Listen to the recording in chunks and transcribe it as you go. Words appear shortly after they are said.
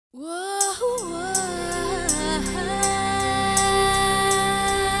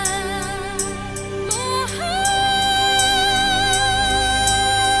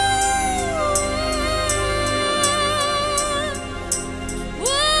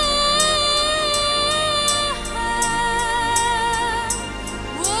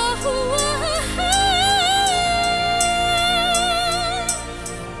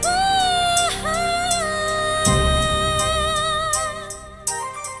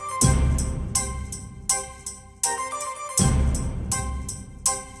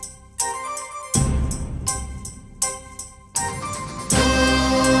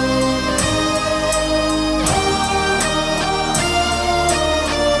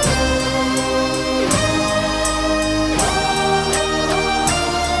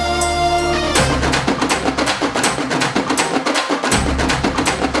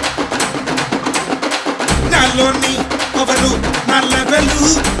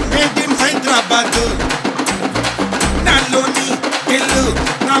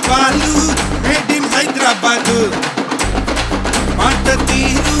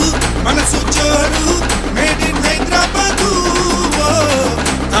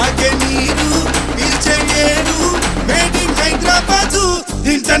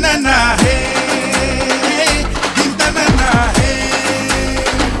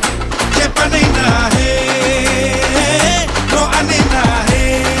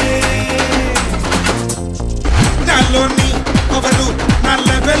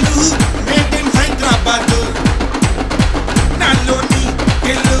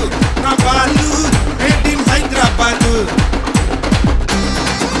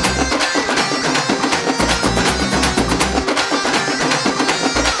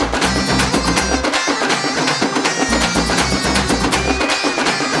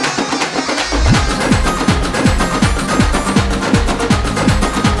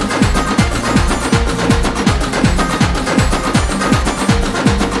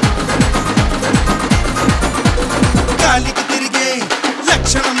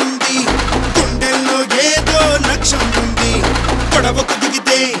గొడవకు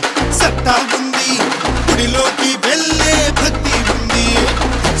దిగితే సత్తా ఉంది, గుడిలోకి వెళ్ళే భక్తి ఉంది,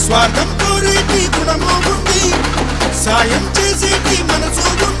 స్వార్థం కోరేటి గుణము ఉంది, సాయం చేసేటి మనసు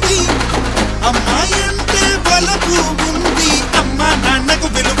ఉంది, అమ్మాయి అంటే బలపు ఉంది, అమ్మ నాన్నకు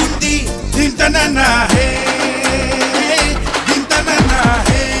వెలుగుంది. దింతనన్నా హే దింతనన్నా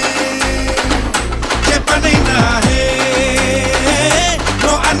హే చెప్పనైనా హే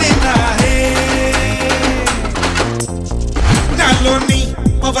నో అనైనా హే. నాలోని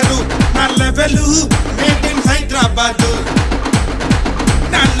పవరు నా లెవెలు మేడ్ ఇన్ హైదరాబాద్,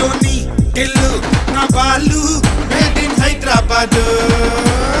 నాలోని ఢిల్లు నా బాలు మేడ్ ఇన్ హైదరాబాద్.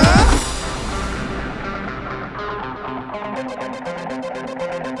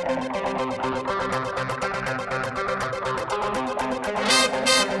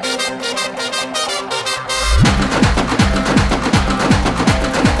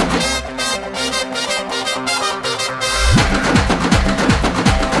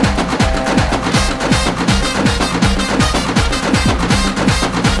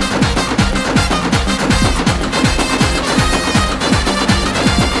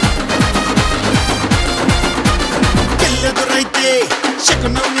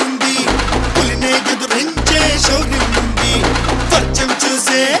 శకునం ఉంది, పులినే ఎదురించే శౌర్యం ఉంది, వర్జం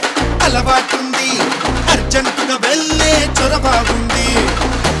చూసే అలవాటుంది, అర్జెంటుగా వెళ్ళే చొరవ ఉంది,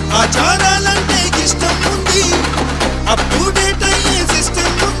 ఆచారాలంటే ఇష్టం ఉంది, అప్ టు డేట్ అయ్యే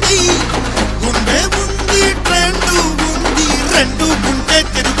సిస్టమ్ ఉంది, గుండె ఉంది ట్రెండ్ ఉంది, రెండు ఉంటే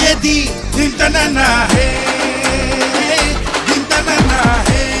తిరిగేది. దింతనన్నా హే దింతనన్నా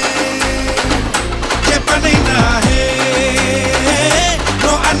హే చెప్పనైనా హే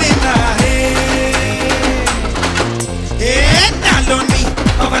అనైనా హే. ఏ నాలోని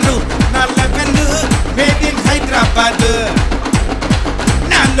పవను నా లెవెలు మేడ్ ఇన్ హైదరాబాద్,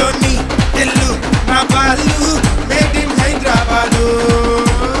 నాలోని ఢిల్లు నా బాలు మేడ్ ఇన్ హైదరాబాద్.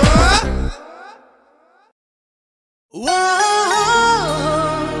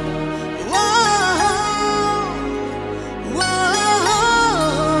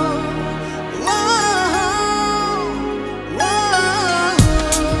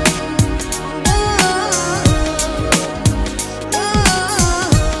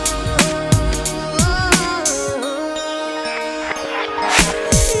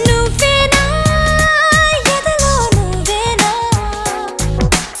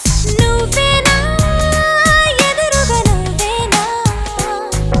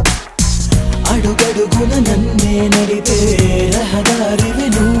 నన్నే నడిపే రహదారివి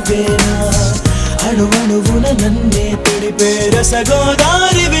నువ్వేనా, అణువణువున నన్నే తడిపే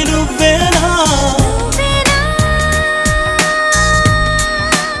రసగోదారివి నువ్వేనా.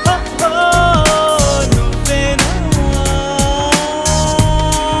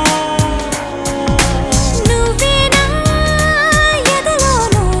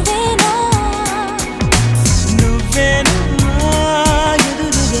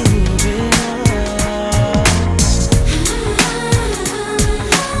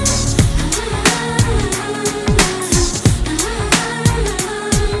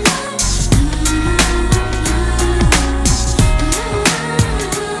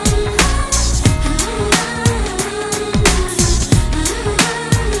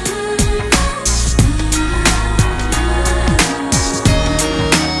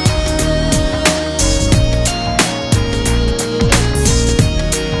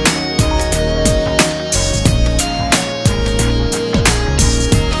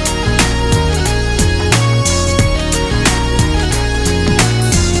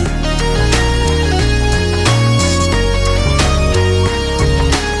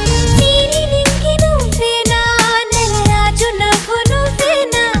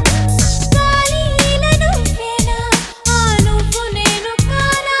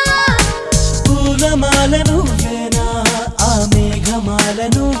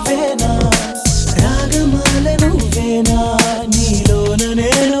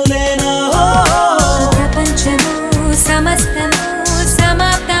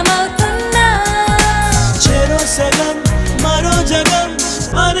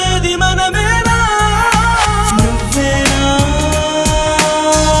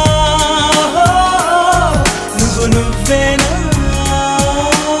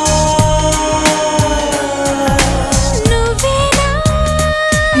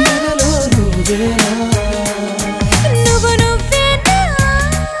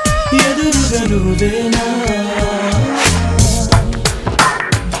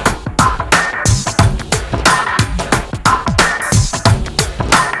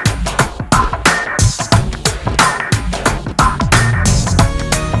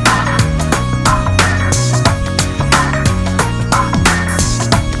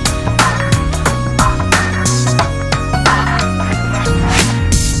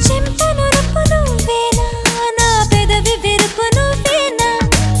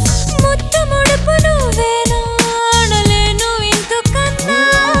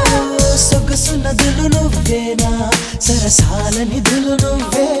 నిధులు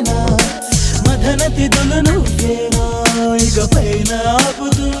నువ్వేనా మదన తిథులు నువ్వేనా ఇకపైన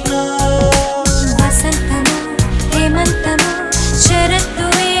ఆపుతున్నా వసంతము హేమంతము శరత్తు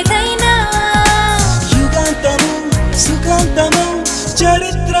ఏదైనా యుగాంతము సుఖాంతము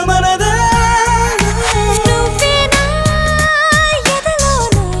చరిత్ర మనదే నువ్వేనా ఎదలో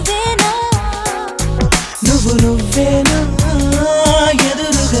నువ్వేనా నువ్వు నువ్వేనా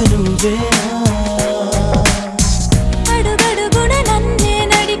ఎదురుగా నువ్వేనా అడుగడుగున నన్నే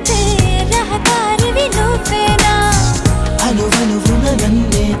నడిపే రహదారివి నువ్వేనా అనువనువున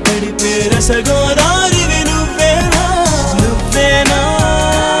నన్నే తడిపే రసగోదారివి నువ్వేనా నువ్వేనా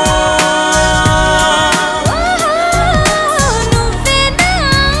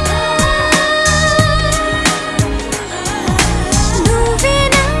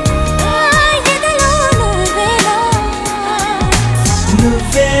నువ్వేనా ఎదలో నువ్వేనా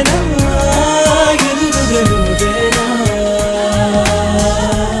నువ్వేనా ఎదురుగా నువ్వేనా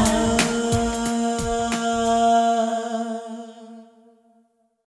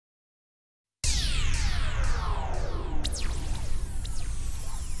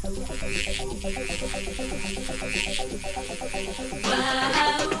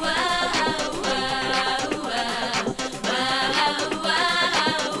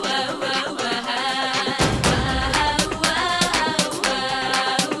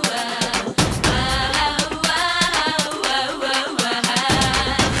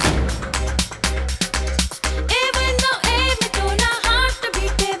Evmaindo Emito na heart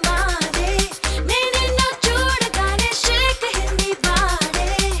beat maare nenna chudagane shake hindi baade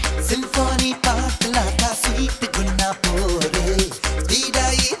symphony పాటలాగా sweet గున్న పోరే స్పీడ్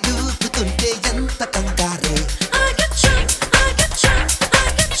అయ్యి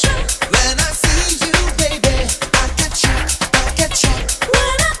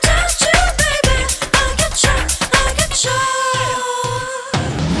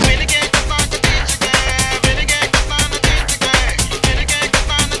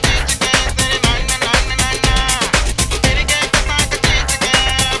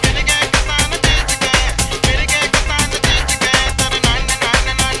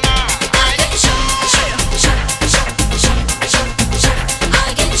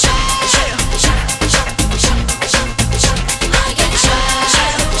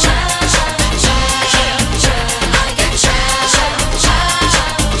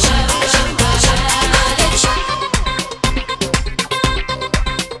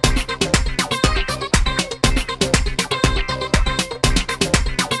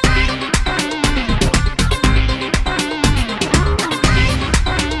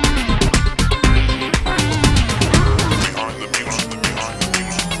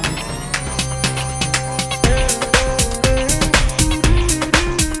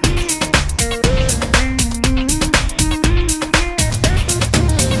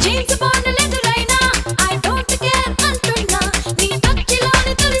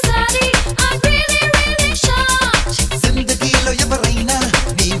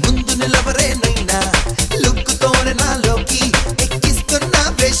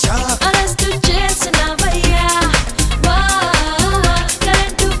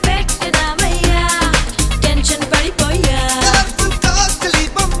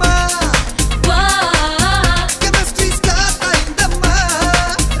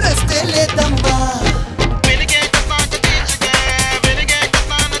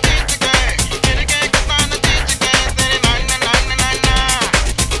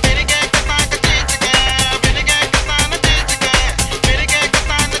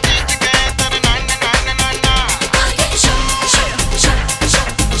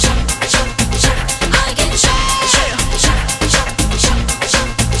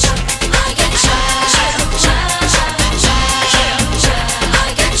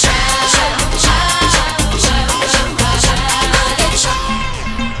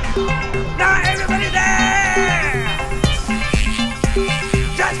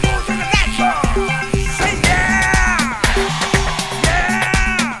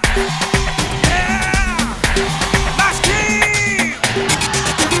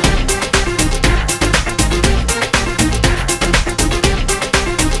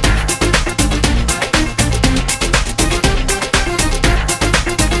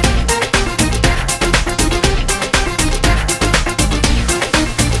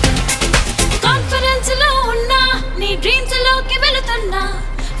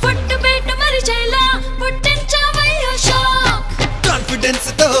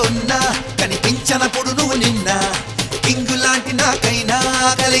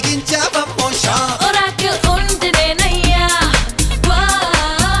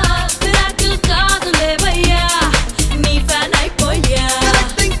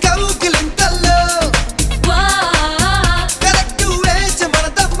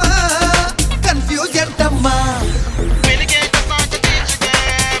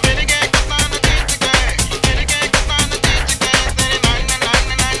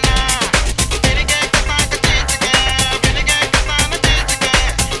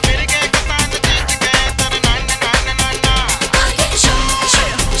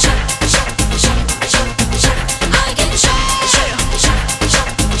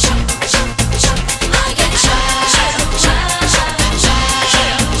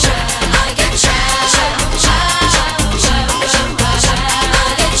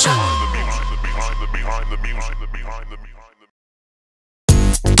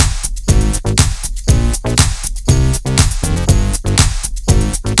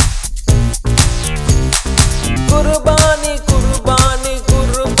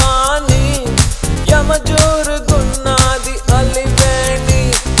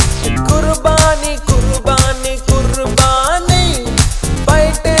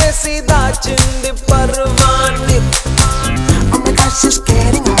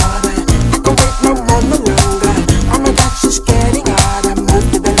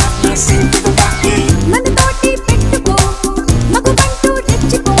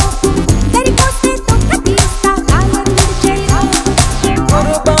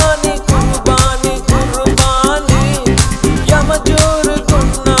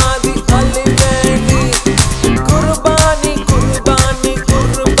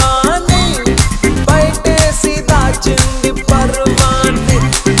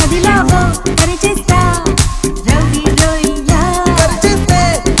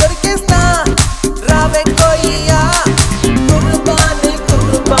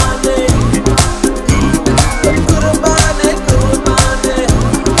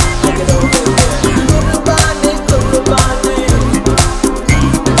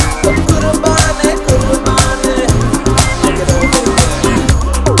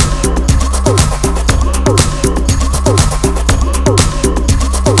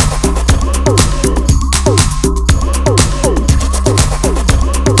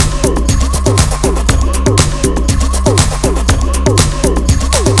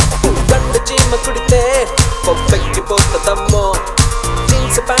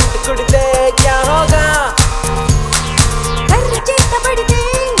सुड़ते क्या होगा కర్ర చేత పడితే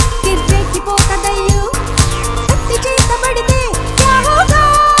కిర్రెక్కిపోతదయ్యో కత్తి చేత పడితే క్యా హోగా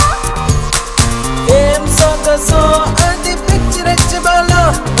ఏం సొగసో అది పిచ్చి రెచ్చి బాలో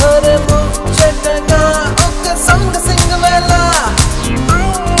ఒరే ముచ్చటగా ఒక్క సంగ సింగవేళ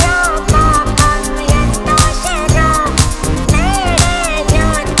అయ్యో పాపం ఎంతో శరా నేడే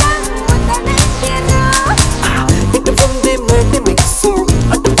యోతం ముద్దనెయ్యరా ఇటు ఉంది మట్టి మిక్స్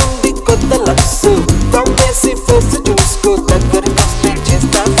అటు ఉంది కొత్త లక్స్ దమ్మేసి ఫేస్ చూసుకో దగ్గరికి వస్తే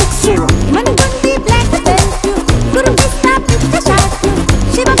చేస్తా ఫిక్స్ మనకుంది బ్లాక్ బెల్ట్ గురువిస్తా పిచ్చ షాట్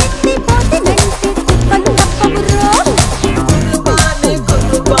శివమెత్తి పోతినంటే తిప్పలు తప్పవురో కుర్బానే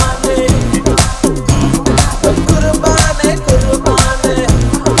కుర్బానే కుర్బానే కుర్బానే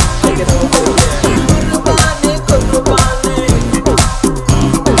కుర్బానే కుర్బానే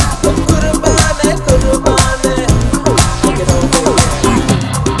కుర్బానే కుర్బానే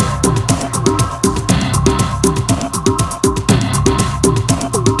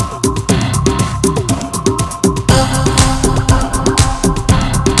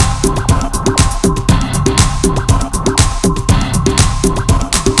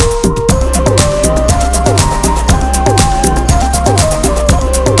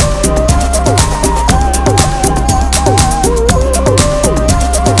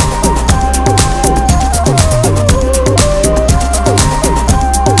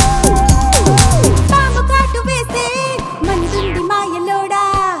పాము కాటు వేసే మందుంది మాయలోడా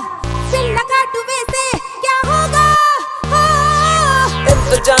పిల్ల కాటు వేసే క్యా హోగా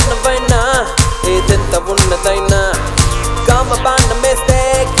ఎంత జానవైనా ఏదెంత ఉన్నదైనా కామ బాణమేస్తే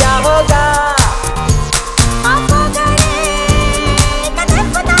క్యా హోగా ఆపోగరే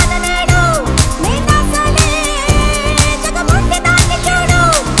కదెప్పుతాన నేడు నీ దాసలే జగముండి దాన్ని చూడు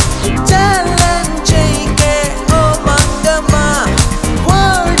challenge చేయకే oh Mangamma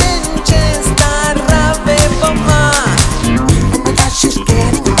ఓడించేస్తారా వేపమ్మా Oh my God, she's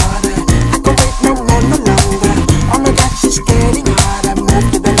getting harder. I can wait no longer. Oh my God, she's getting harder. Move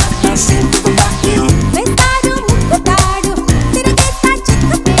to the left, now sing to the back. వేస్తాడు ముక్కుతాడు తిరిగేస్తా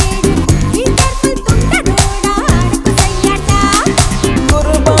చిక్కు పేడు ఈ కేర్ఫుల్ తుండరోడా ఆడుకు సయ్యాట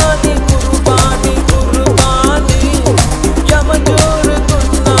కుర్బానీ కుర్బానీ కుర్బానీ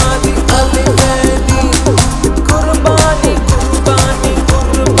యమజోరుతున్నది అలివేని కుర్బానీ కుర్బానీ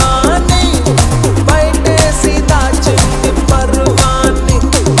కుర్బానీ బయటేసి దాచింది పర్వాన్ని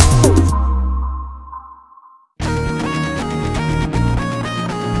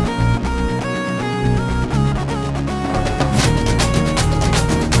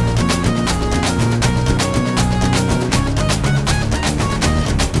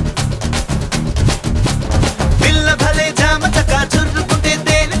పిల్ల భలే జామ చక చుర్రుకుంటే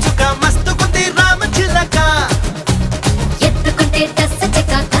తేనె చుక్క మస్తుకుంది రామ చిలక ఎత్తుకుంటే తస్స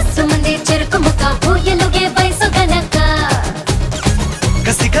చెక్క కస్సుమంది చెరుకు ముక్క ఊయలుగే వయసు గనక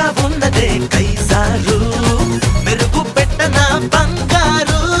కసిగా ఉన్నదే కైసారు మెరుగు పెట్టన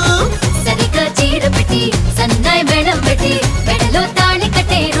బంగారు సరిగా చీర పెట్టి సన్నాయి మేడం పెట్టి మెడలో తాళి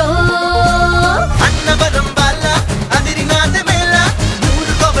కట్టేరో అన్నవరం బాల అదిరినాదే మేళ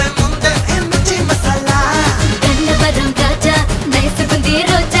నూరుకోవే ముందే ఎంచి మసాలా గన్నవరం రాజా నైసుకుంది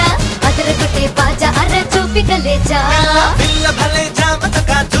రోజా అదరగొట్టే బాజా అర చూపి కలేజా పిల్ల భలే జామ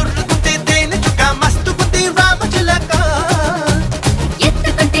చక చుర్రుకుంటే తేనె చుక్క మస్తుకుంది రామ చిలక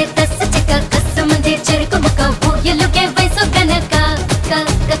ఎత్తుకుంటే తస్స చెక్క కస్సుమంది చెరుకు ముక్క ఊయలుగే వయసు గనక క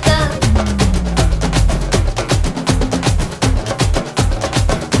క క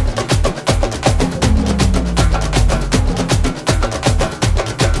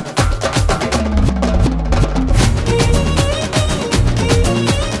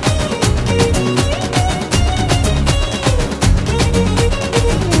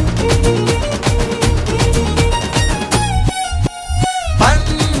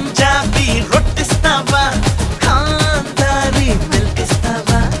పంజాబీ రొట్టిస్తావా ఖాందారీ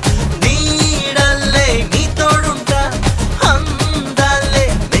మిల్కిస్తావా నీడల్లే నీ తోడుంటా అందాలే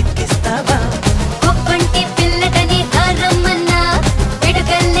నెక్కిస్తావా ఒప్పంటి పిల్లటని ధరమ్మన్నా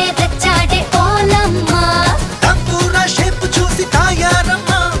పిడుగల్లే తెచ్చాడే ఓలమ్మ తంపూర షేపు చూసి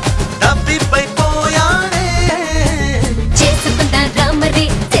తాయారమ్మా తప్పిపోయాడే చేసుకుందా రామరి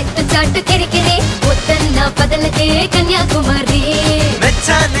చెట్టు చాటు కిరికిరి వద్దన్న బదలకే కన్యాకుమారి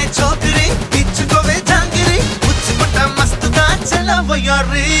మెచ్చానే చోకరి ఇచ్చుకోవే జాంగిరి పుచ్చుకుంటా మస్తుగా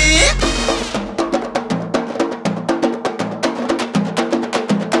చలవయ్యారి